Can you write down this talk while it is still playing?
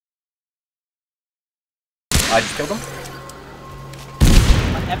I just killed him.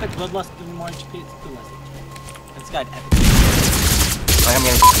 My epic bloodlust doing more HP. It's too less HP. This guy epic. Like I'm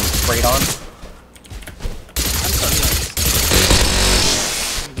getting sprayed on. I'm so good.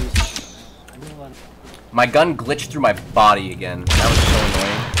 My gun glitched through my body again. That was so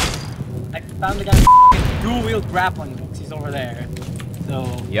annoying. I found the guy with dual wheel grappling hooks. He's over there.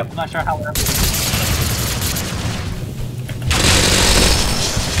 So yep. I'm not sure how we're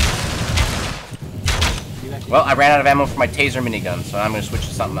Well, I ran out of ammo for my taser minigun, so I'm gonna switch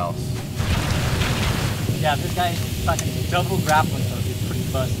to something else. Yeah, this guy's fucking double grappling hook is pretty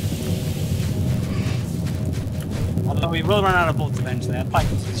busted. Although we will run out of bullets eventually.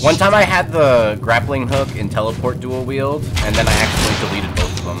 One time I had the grappling hook and teleport dual wield, and then I accidentally deleted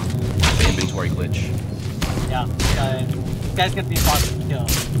both of them. The inventory glitch. Yeah, this guy's gonna be impossible to kill.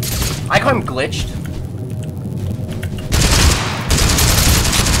 I call him glitched.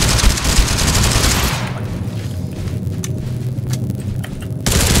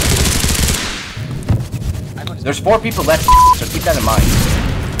 There's 4 people left, so keep that in mind.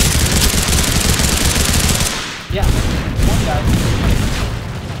 Yeah, one guy.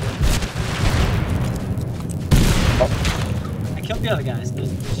 Oh. I killed the other guys.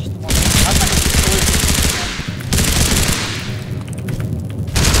 There's just one.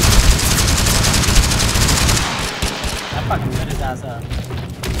 That fucking lit his ass up.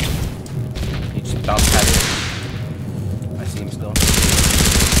 He just bounced at it. I see him still.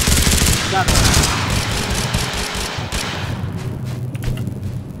 Got him.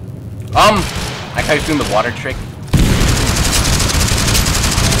 I thought he was doing the water trick.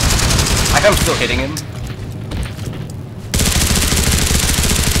 I thought I'm still hitting him.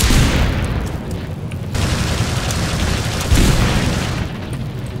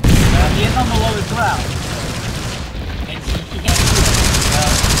 He is on the lowest ground. And he can't do it.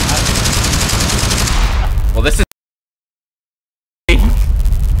 Well, this is...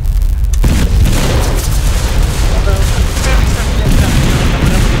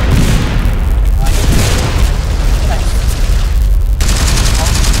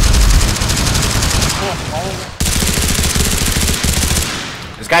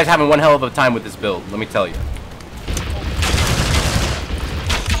 This guy's having one hell of a time with this build, let me tell you.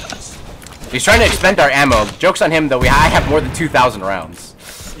 He's trying to expend our ammo. Joke's on him, though. I have more than 2,000 rounds.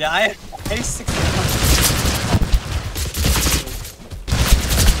 Yeah, I have 600.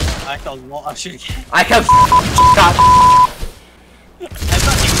 I killed one. Oh, shoot. I killed shot.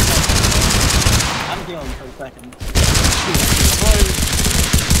 I'm healing for a second.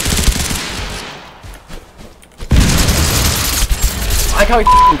 I like how he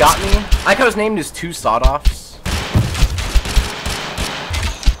got me. I like how his name is 2 sawed-offs.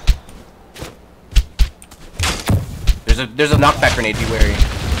 There's a knockback grenade, be wary.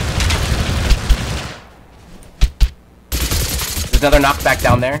 There's another knockback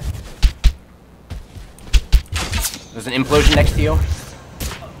down there. There's an implosion next to you.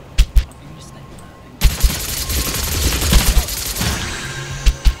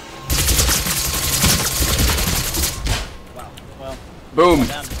 Boom!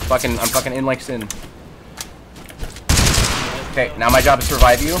 I'm fucking in like sin. Okay, now my job is to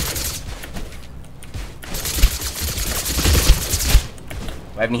revive you.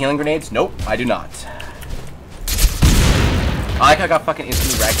 Do I have any healing grenades? Nope, I do not. I like how I got fucking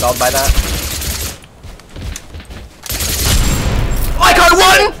instantly ragdolled by that. I got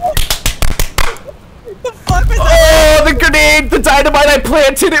one! The fuck was that? Oh, the grenade! The dynamite I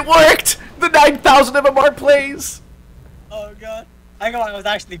planted, it worked! The 9,000 MMR plays! Oh god. I know I was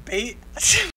actually bait.